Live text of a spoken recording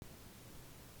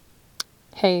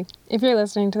Hey, if you're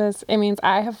listening to this, it means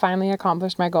I have finally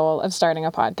accomplished my goal of starting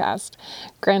a podcast.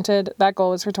 Granted, that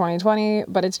goal was for 2020,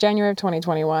 but it's January of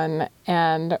 2021,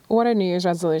 and what are New Year's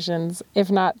resolutions, if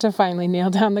not to finally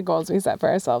nail down the goals we set for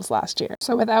ourselves last year?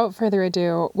 So without further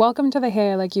ado, welcome to the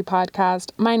Hey I Like You podcast.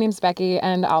 My name's Becky,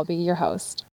 and I'll be your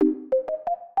host.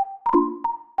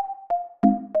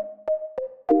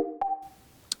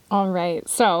 All right,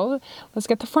 so let's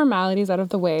get the formalities out of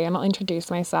the way and I'll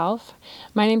introduce myself.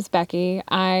 My name's Becky.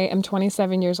 I am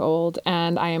 27 years old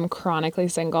and I am chronically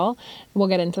single. We'll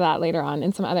get into that later on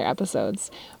in some other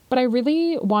episodes. But I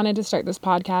really wanted to start this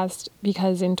podcast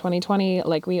because in 2020,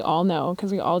 like we all know,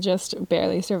 because we all just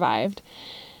barely survived,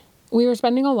 we were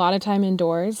spending a lot of time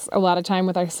indoors, a lot of time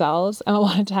with ourselves, and a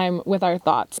lot of time with our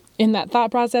thoughts. In that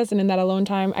thought process and in that alone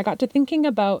time, I got to thinking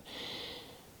about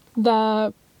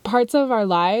the parts of our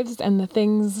lives and the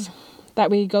things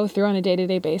that we go through on a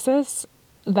day-to-day basis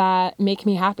that make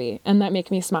me happy and that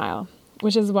make me smile,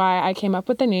 which is why I came up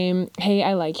with the name Hey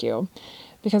I Like You,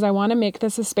 because I want to make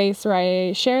this a space where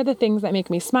I share the things that make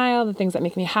me smile, the things that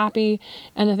make me happy,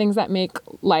 and the things that make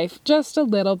life just a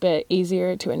little bit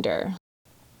easier to endure.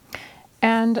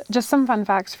 And just some fun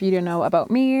facts for you to know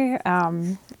about me,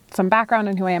 some background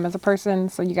on who I am as a person,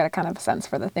 so you get a kind of sense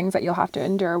for the things that you'll have to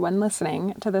endure when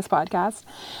listening to this podcast.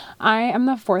 I am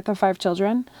the fourth of 5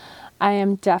 children. I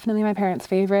am definitely my parents'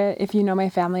 favorite. If you know my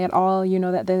family at all, you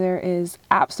know that there is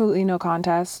absolutely no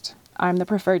contest. I'm the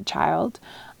preferred child.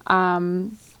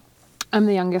 I'm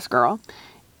the youngest girl.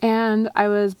 And I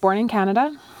was born in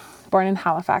Canada, born in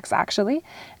Halifax actually.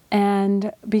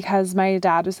 And because my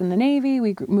dad was in the Navy,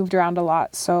 we moved around a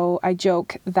lot. So I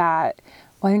joke that,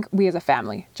 I think we as a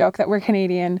family joke that we're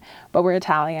Canadian, but we're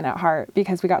Italian at heart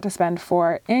because we got to spend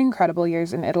 4 incredible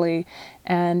years in Italy.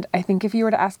 And I think if you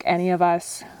were to ask any of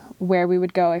us where we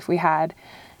would go if we had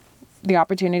the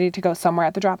opportunity to go somewhere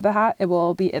at the drop of the hat, it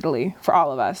will be Italy for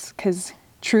all of us, because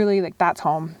truly, like, that's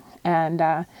home.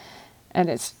 And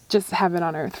it's just heaven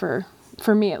on earth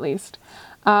for me at least.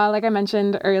 Like I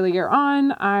mentioned earlier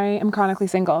on, I am chronically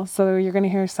single, so you're going to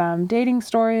hear some dating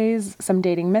stories, some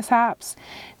dating mishaps,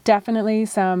 definitely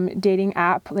some dating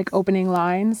app like opening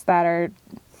lines that are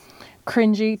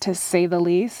cringy to say the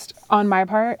least on my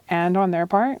part and on their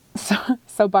part,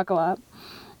 so buckle up.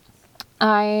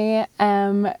 I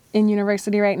am in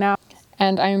university right now,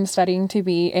 and I'm studying to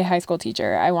be a high school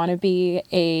teacher. I want to be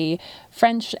a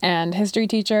French and history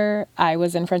teacher. I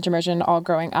was in French immersion all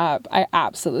growing up. I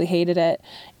absolutely hated it.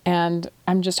 And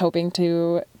I'm just hoping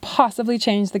to possibly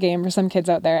change the game for some kids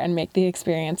out there and make the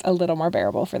experience a little more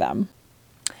bearable for them.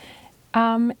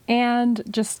 And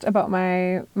just about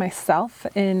myself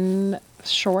in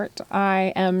short,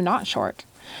 I am not short.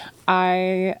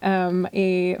 I am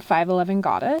a 5'11"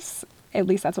 goddess. At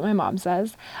least that's what my mom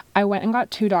says. I went and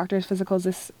got 2 doctor's physicals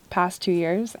this past 2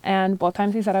 years, and both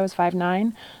times he said I was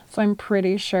 5'9", so I'm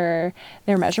pretty sure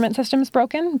their measurement system is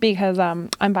broken because I'm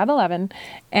 5'11",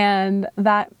 and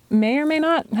that may or may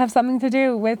not have something to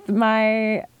do with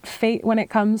my fate when it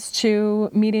comes to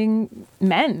meeting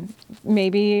men.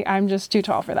 Maybe I'm just too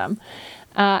tall for them.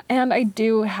 And I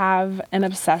do have an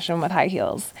obsession with high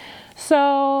heels.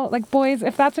 So, like, boys,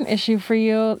 if that's an issue for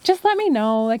you, just let me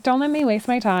know. Like, don't let me waste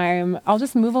my time. I'll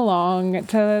just move along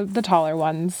to the taller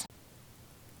ones.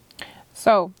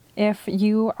 So, if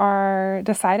you are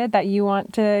decided that you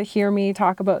want to hear me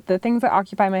talk about the things that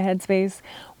occupy my headspace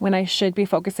when I should be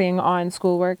focusing on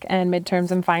schoolwork and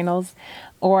midterms and finals,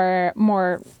 or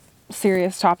more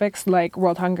serious topics like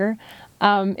world hunger,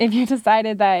 if you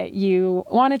decided that you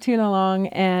want to tune along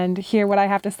and hear what I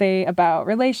have to say about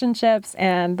relationships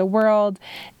and the world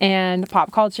and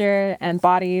pop culture and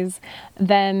bodies,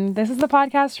 then this is the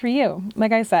podcast for you.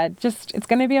 Like I said, it's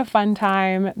going to be a fun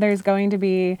time. There's going to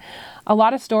be a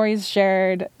lot of stories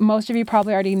shared. Most of you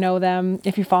probably already know them.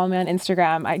 If you follow me on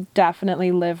Instagram, I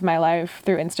definitely live my life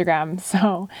through Instagram.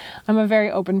 So I'm a very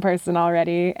open person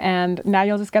already. And now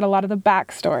you'll just get a lot of the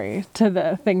backstory to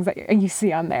the things that you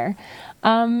see on there.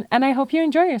 And I hope you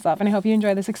enjoy yourself, and I hope you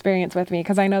enjoy this experience with me,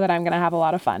 because I know that I'm going to have a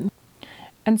lot of fun.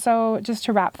 And so just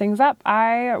to wrap things up,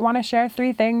 I want to share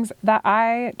 3 things that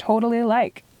I totally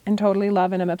like and totally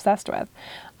love and am obsessed with.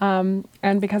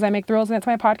 And because I make the rules and it's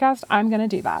my podcast, I'm going to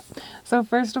do that. So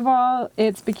first of all,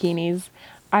 it's bikinis.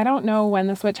 I don't know when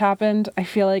the switch happened. I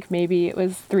feel like maybe it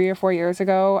was 3 or 4 years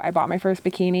ago. I bought my first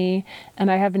bikini and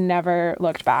I have never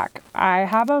looked back. I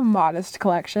have a modest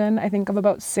collection, I think of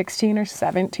about 16 or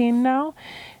 17 now,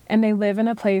 and they live in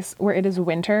a place where it is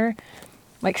winter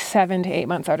like 7 to 8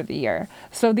 months out of the year.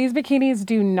 So these bikinis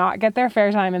do not get their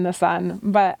fair time in the sun,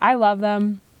 but I love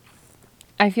them.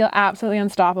 I feel absolutely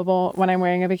unstoppable when I'm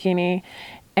wearing a bikini,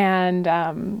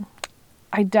 and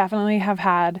I definitely have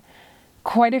had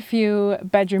quite a few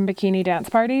bedroom bikini dance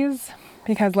parties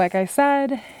because, like I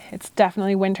said, it's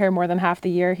definitely winter more than half the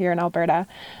year here in Alberta.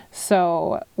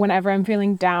 So whenever I'm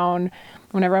feeling down,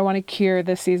 whenever I want to cure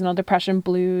the seasonal depression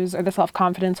blues or the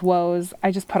self-confidence woes,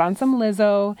 I just put on some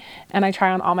Lizzo and I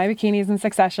try on all my bikinis in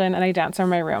succession and I dance around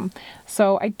my room.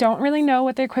 So I don't really know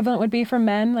what the equivalent would be for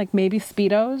men, like maybe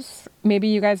Speedos. Maybe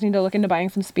you guys need to look into buying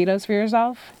some Speedos for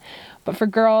yourself. But for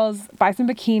girls, buy some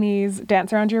bikinis,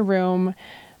 dance around your room,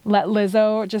 let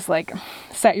Lizzo just like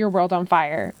set your world on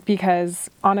fire, because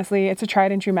honestly, it's a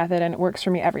tried and true method and it works for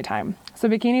me every time. So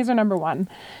bikinis are number one.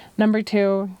 Number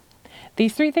two,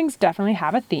 these three things definitely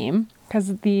have a theme,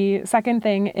 because the second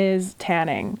thing is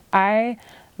tanning. I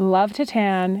love to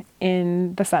tan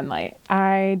in the sunlight.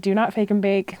 I do not fake and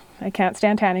bake. I can't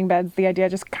stand tanning beds. The idea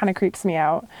just kind of creeps me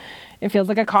out. It feels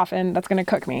like a coffin that's going to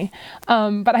cook me.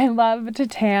 But I love to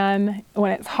tan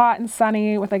when it's hot and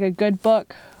sunny with like a good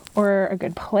book or a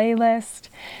good playlist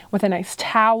with a nice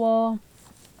towel.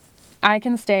 I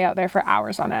can stay out there for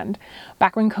hours on end.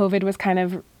 Back when COVID was kind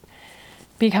of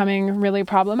becoming really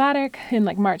problematic in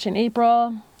like March and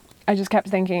April, I just kept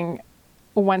thinking,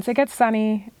 once it gets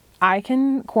sunny, I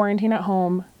can quarantine at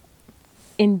home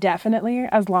indefinitely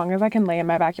as long as I can lay in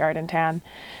my backyard and tan.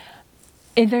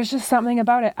 There's just something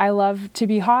about it. I love to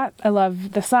be hot. I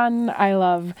love the sun. I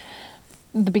love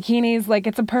the bikinis. Like,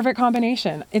 it's a perfect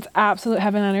combination. It's absolute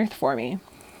heaven on earth for me.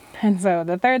 And so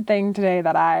the third thing today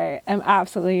that I am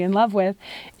absolutely in love with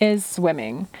is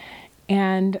swimming.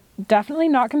 And definitely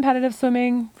not competitive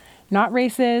swimming, not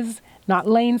races, not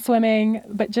lane swimming,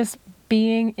 but just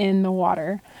being in the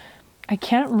water. I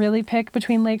can't really pick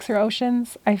between lakes or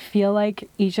oceans. I feel like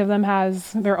each of them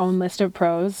has their own list of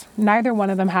pros. Neither one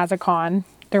of them has a con.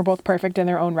 They're both perfect in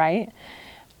their own right.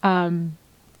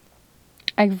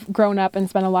 I've grown up and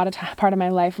spent a lot of part of my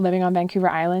life living on Vancouver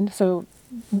Island, so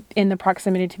in the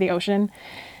proximity to the ocean,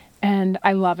 and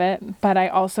I love it. But I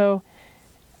also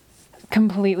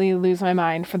completely lose my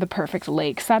mind for the perfect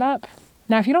lake setup.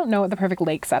 Now, if you don't know what the perfect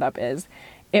lake setup is,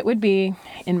 it would be,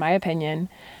 in my opinion,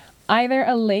 either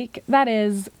a lake that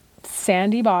is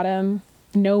sandy bottom,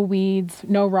 no weeds,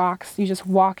 no rocks. You just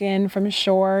walk in from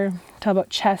shore to about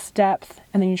chest depth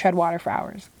and then you tread water for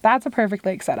hours. That's a perfect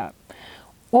lake setup.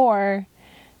 Or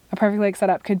a perfect lake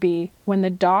setup could be when the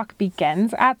dock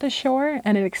begins at the shore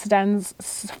and it extends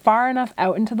far enough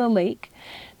out into the lake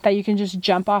that you can just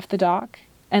jump off the dock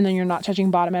and then you're not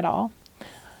touching bottom at all.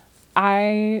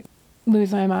 I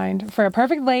lose my mind for a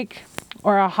perfect lake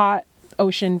or a hot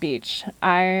ocean beach.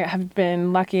 I have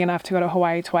been lucky enough to go to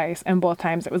Hawaii twice, and both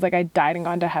times it was like I died and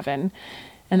gone to heaven.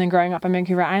 And then growing up on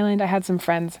Vancouver Island, I had some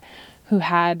friends who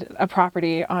had a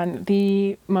property on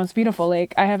the most beautiful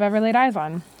lake I have ever laid eyes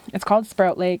on. It's called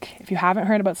Sprout Lake. If you haven't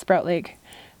heard about Sprout Lake,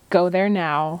 go there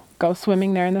now. Go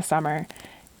swimming there in the summer.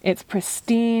 It's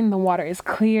pristine. The water is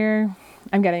clear.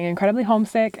 I'm getting incredibly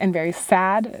homesick and very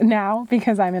sad now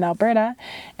because I'm in Alberta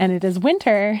and it is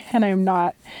winter and I'm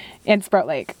not in Sprout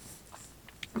Lake.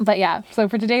 But yeah, so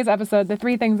for today's episode, the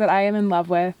three things that I am in love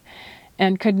with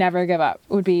and could never give up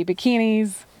would be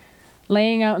bikinis,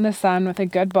 laying out in the sun with a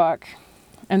good book,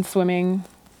 and swimming,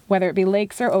 whether it be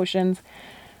lakes or oceans,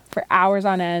 for hours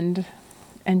on end,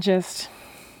 and just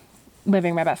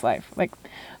living my best life. Like,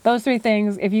 those three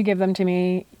things, if you give them to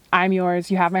me, I'm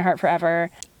yours. You have my heart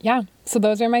forever. Yeah, so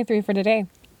those are my three for today.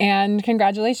 And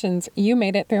congratulations, you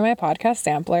made it through my podcast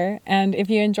sampler. And if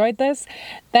you enjoyed this,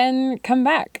 then come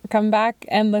back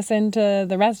and listen to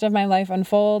the rest of my life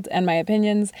unfold and my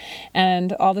opinions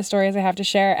and all the stories I have to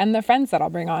share and the friends that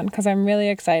I'll bring on, because I'm really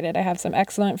excited. I have some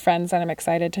excellent friends that I'm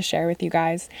excited to share with you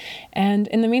guys. And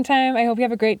in the meantime, I hope you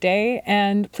have a great day.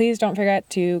 And please don't forget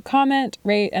to comment,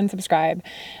 rate, and subscribe.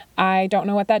 I don't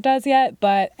know what that does yet,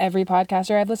 but every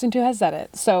podcaster I've listened to has said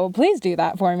it. So please do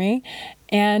that for me.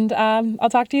 And I'll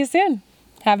talk to you soon.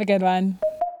 Have a good one.